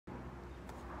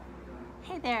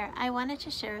Hey there, I wanted to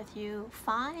share with you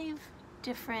 5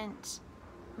 different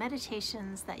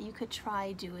meditations that you could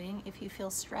try doing if you feel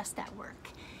stressed at work.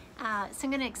 So I'm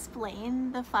going to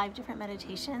explain the 5 different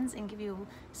meditations and give you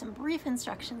some brief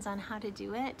instructions on how to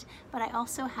do it, but I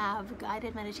also have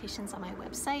guided meditations on my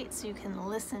website so you can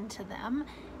listen to them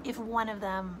if one of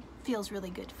them feels really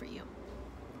good for you.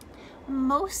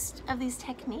 Most of these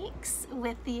techniques,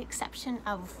 with the exception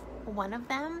of one of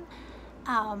them,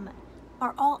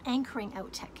 are all anchoring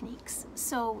out techniques.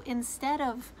 So instead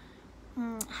of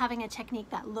having a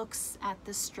technique that looks at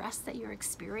the stress that you're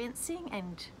experiencing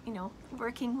and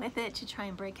working with it to try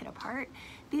and break it apart,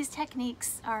 these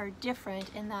techniques are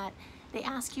different in that they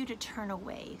ask you to turn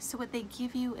away. So what they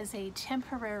give you is a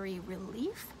temporary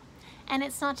relief, and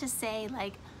it's not to say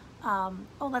like, oh,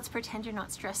 let's pretend you're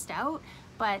not stressed out,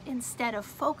 but instead of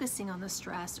focusing on the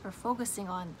stress or focusing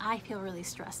on, I feel really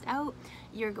stressed out,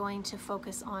 you're going to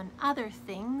focus on other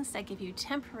things that give you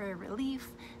temporary relief,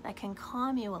 that can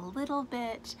calm you a little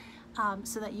bit,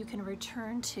 so that you can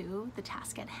return to the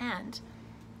task at hand.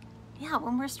 Yeah,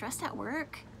 when we're stressed at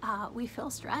work, we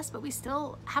feel stressed, but we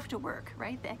still have to work,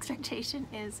 right? The expectation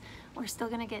is we're still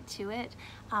gonna get to it.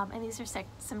 And these are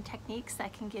some techniques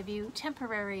that can give you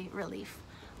temporary relief.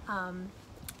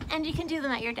 And you can do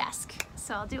them at your desk.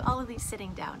 So I'll do all of these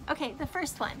sitting down. Okay, the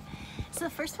first one. So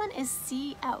the first one is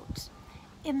see out.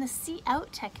 In the see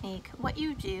out technique, what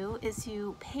you do is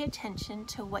you pay attention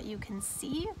to what you can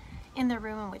see in the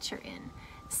room in which you're in.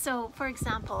 So for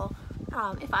example,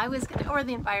 if I was gonna, or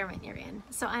the environment you're in.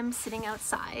 So I'm sitting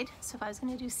outside. So if I was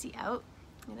gonna do see out,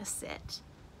 I'm gonna sit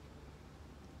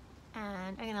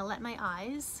and I'm gonna let my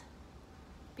eyes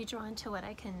be drawn to what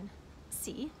I can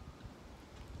see.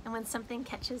 And when something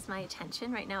catches my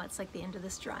attention, right now it's like the edge of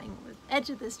this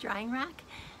drying rack,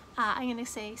 I'm gonna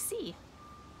say see.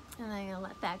 And I'm gonna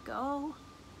let that go,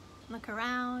 look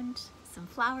around, some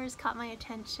flowers caught my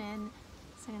attention,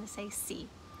 so I'm gonna say see.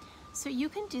 So you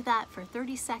can do that for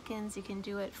 30 seconds, you can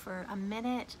do it for a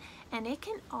minute, and it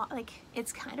can,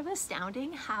 it's kind of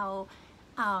astounding how,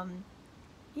 how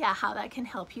that can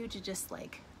help you to just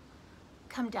like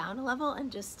come down a level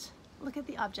and just look at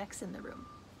the objects in the room.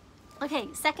 Okay,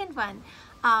 second one,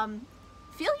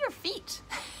 feel your feet.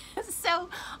 So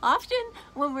often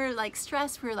when we're like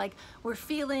stressed, we're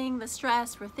feeling the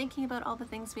stress, we're thinking about all the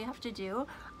things we have to do.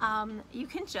 You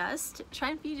can just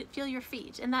try and feel your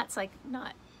feet, and that's like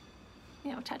not,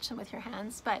 touch them with your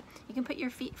hands, but you can put your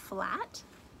feet flat.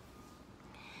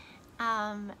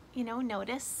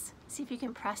 Notice, see if you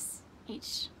can press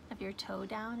each of your toe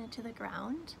down into the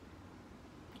ground,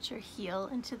 put your heel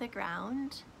into the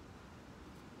ground.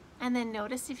 And then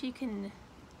notice if you can,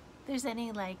 there's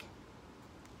any like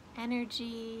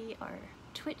energy or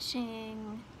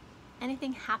twitching,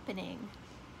 anything happening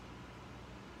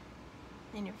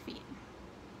in your feet.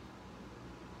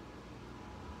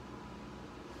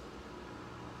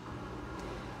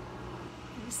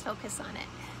 And just focus on it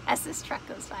as this truck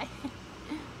goes by.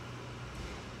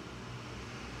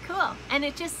 Cool. And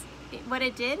what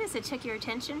it did is it took your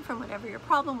attention from whatever your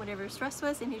problem, whatever your stress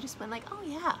was, and you just went like, oh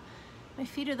yeah, my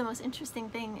feet are the most interesting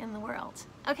thing in the world.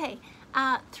 Okay,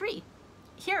 3,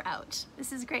 hear out.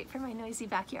 This is great for my noisy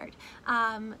backyard.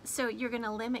 So you're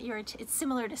gonna limit it's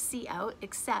similar to see out,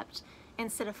 except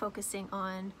instead of focusing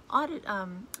on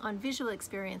visual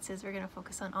experiences, we're gonna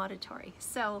focus on auditory.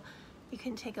 So you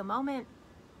can take a moment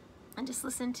and just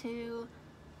listen to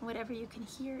whatever you can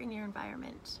hear in your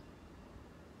environment.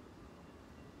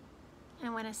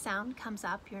 And when a sound comes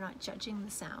up, you're not judging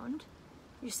the sound.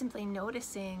 You're simply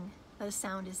noticing that a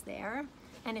sound is there.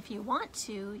 And if you want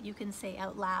to, you can say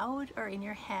out loud, or in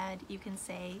your head, you can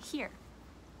say hear.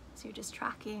 So you're just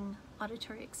tracking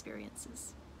auditory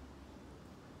experiences.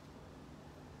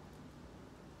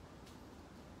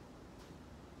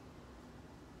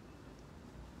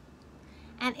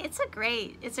 And it's a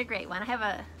great one. I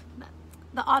have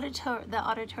the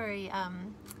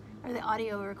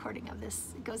audio recording of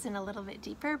this. It goes in a little bit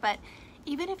deeper, but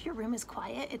even if your room is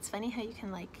quiet, it's funny how you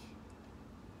can like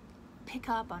pick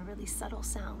up on really subtle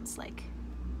sounds like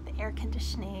the air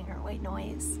conditioning or white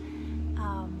noise.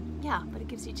 But it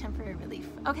gives you temporary relief.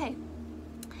 Okay,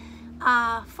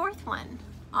 fourth one,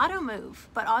 auto move,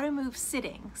 but auto move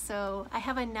sitting. So I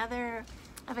have another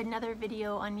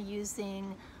video on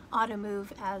using auto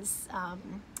move as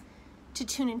to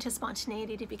tune into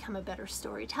spontaneity to become a better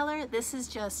storyteller. This is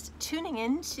just tuning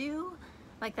into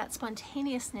like that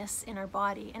spontaneousness in our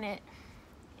body, and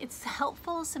it's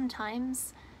helpful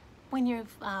sometimes when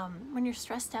you're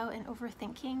stressed out and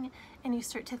overthinking, and you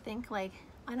start to think like,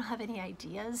 I don't have any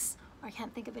ideas, or I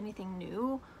can't think of anything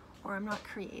new, or I'm not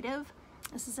creative.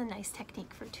 This is a nice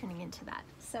technique for tuning into that.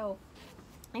 So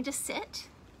and just sit,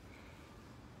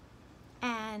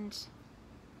 and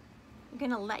you're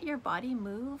gonna let your body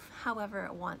move however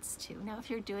it wants to. Now, if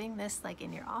you're doing this like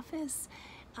in your office,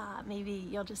 maybe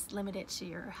you'll just limit it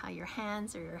to how your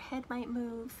hands or your head might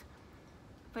move,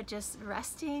 but just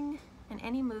resting, and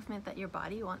any movement that your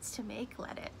body wants to make,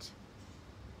 let it.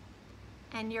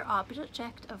 And your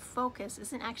object of focus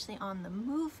isn't actually on the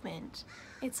movement,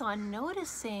 it's on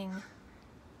noticing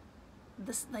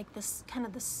this, like this kind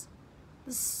of the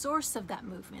source of that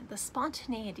movement, the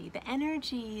spontaneity, the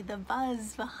energy, the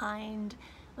buzz behind,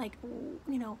 like,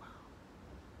 you know,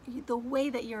 the way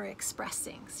that you're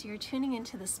expressing. So you're tuning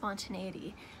into the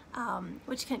spontaneity,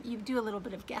 which you do a little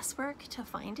bit of guesswork to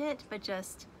find it, but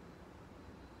just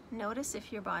notice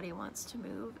if your body wants to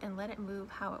move and let it move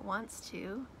how it wants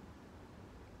to.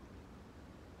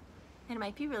 And it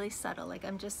might be really subtle, like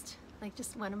I'm just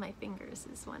one of my fingers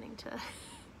is wanting to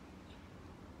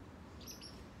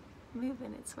move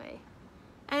in its way.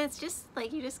 And it's just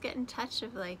like you just get in touch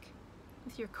of like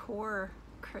with your core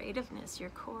creativeness, your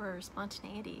core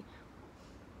spontaneity,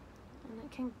 and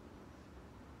it can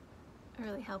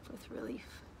really help with relief.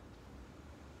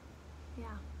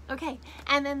 Yeah. Okay,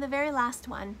 and then the very last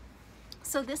one.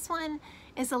 So this one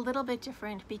is a little bit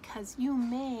different because you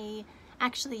may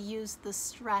actually use the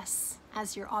stress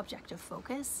as your object of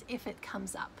focus if it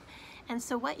comes up. And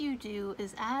so what you do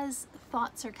is, as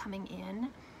thoughts are coming in,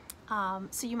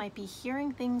 so you might be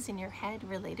hearing things in your head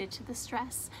related to the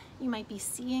stress. You might be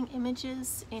seeing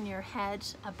images in your head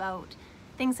about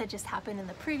things that just happened in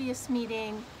the previous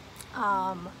meeting,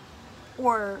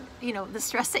 or, you know, the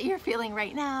stress that you're feeling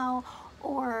right now,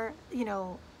 or, you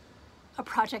know, a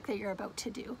project that you're about to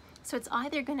do. So it's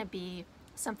either going to be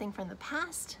something from the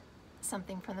past,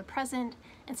 something from the present,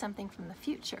 and something from the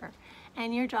future.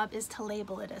 And your job is to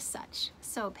label it as such.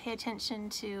 So pay attention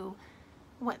to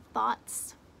what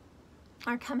thoughts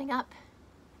are coming up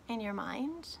in your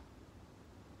mind.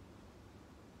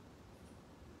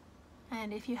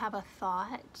 And if you have a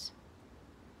thought,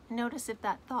 notice if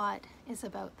that thought is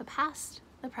about the past,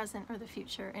 the present, or the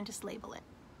future, and just label it.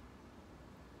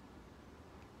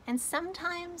 And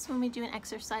sometimes when we do an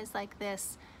exercise like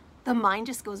this, the mind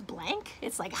just goes blank.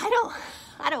 It's like,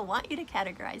 I don't want you to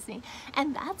categorize me.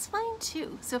 And that's fine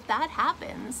too. So if that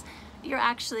happens, you're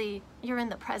in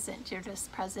the present. You're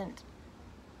just present,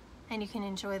 and you can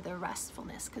enjoy the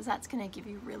restfulness, because that's going to give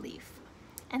you relief.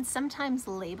 And sometimes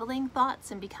labeling thoughts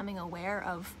and becoming aware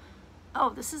of, oh,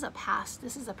 this is a past,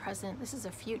 this is a present, this is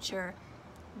a future,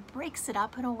 breaks it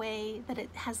up in a way that it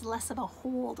has less of a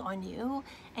hold on you,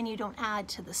 and you don't add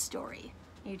to the story.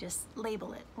 You just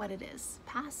label it what it is: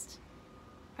 past,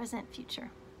 present,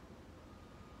 future.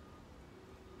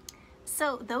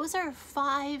 So those are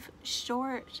 5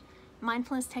 short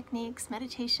mindfulness techniques,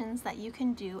 meditations that you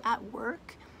can do at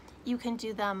work. You can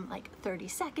do them like 30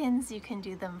 seconds, you can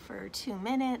do them for 2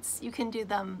 minutes, you can do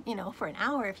them, you know, for an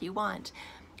hour if you want.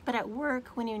 But at work,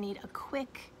 when you need a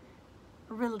quick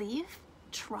relief,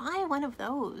 try one of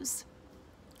those.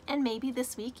 And maybe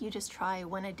this week you just try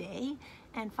one a day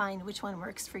and find which one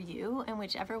works for you, and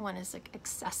whichever one is like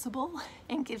accessible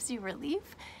and gives you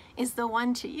relief is the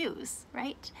one to use,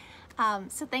 right?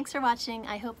 So thanks for watching.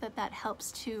 I hope that that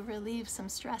helps to relieve some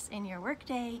stress in your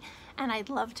workday, and I'd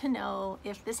love to know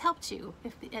if this helped you,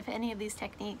 if any of these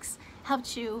techniques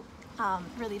helped you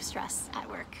relieve stress at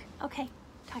work. Okay,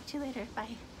 talk to you later.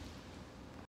 Bye.